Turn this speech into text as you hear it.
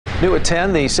New at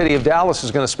 10, the city of Dallas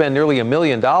is going to spend nearly $1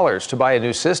 million to buy a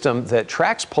new system that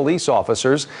tracks police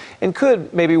officers and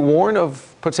could maybe warn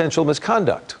of potential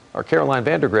misconduct. Our Caroline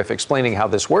Vandergriff explaining how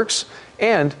this works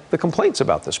and the complaints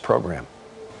about this program.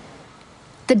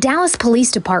 The Dallas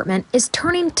Police Department is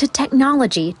turning to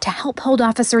technology to help hold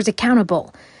officers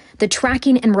accountable. The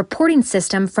tracking and reporting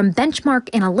system from Benchmark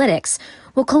Analytics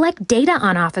will collect data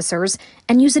on officers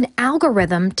and use an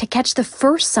algorithm to catch the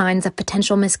first signs of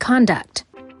potential misconduct.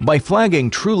 By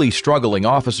flagging truly struggling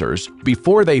officers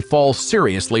before they fall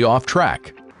seriously off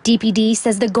track. DPD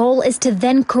says the goal is to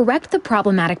then correct the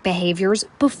problematic behaviors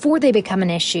before they become an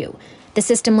issue. The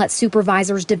system lets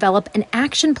supervisors develop an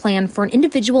action plan for an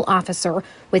individual officer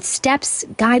with steps,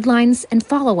 guidelines, and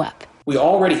follow-up. We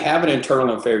already have an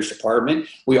internal affairs department.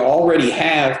 We already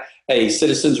have a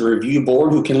citizens review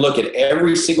board who can look at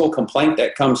every single complaint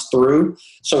that comes through.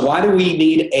 So why do we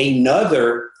need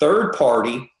another third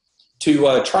party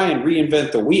to try and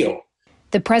reinvent the wheel?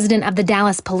 The president of the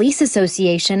Dallas Police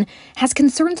Association has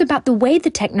concerns about the way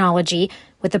the technology,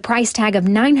 with a price tag of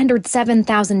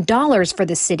 $907,000 for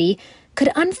the city, could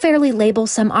unfairly label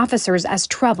some officers as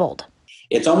troubled.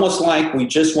 It's almost like we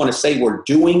just want to say we're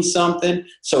doing something.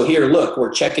 So here, look,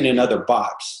 we're checking another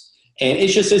box. And it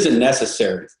just isn't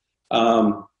necessary.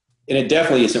 And it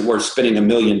definitely isn't worth spending $1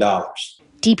 million.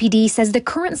 DPD says the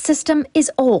current system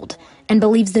is old and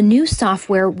believes the new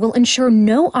software will ensure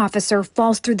no officer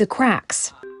falls through the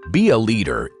cracks. Be a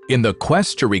leader in the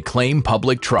quest to reclaim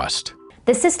public trust.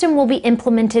 The system will be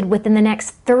implemented within the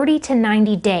next 30 to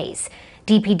 90 days.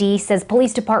 DPD says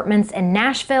police departments in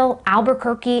Nashville,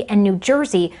 Albuquerque, and New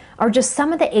Jersey are just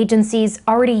some of the agencies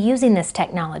already using this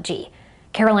technology.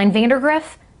 Caroline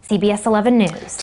Vandergriff, CBS 11 News.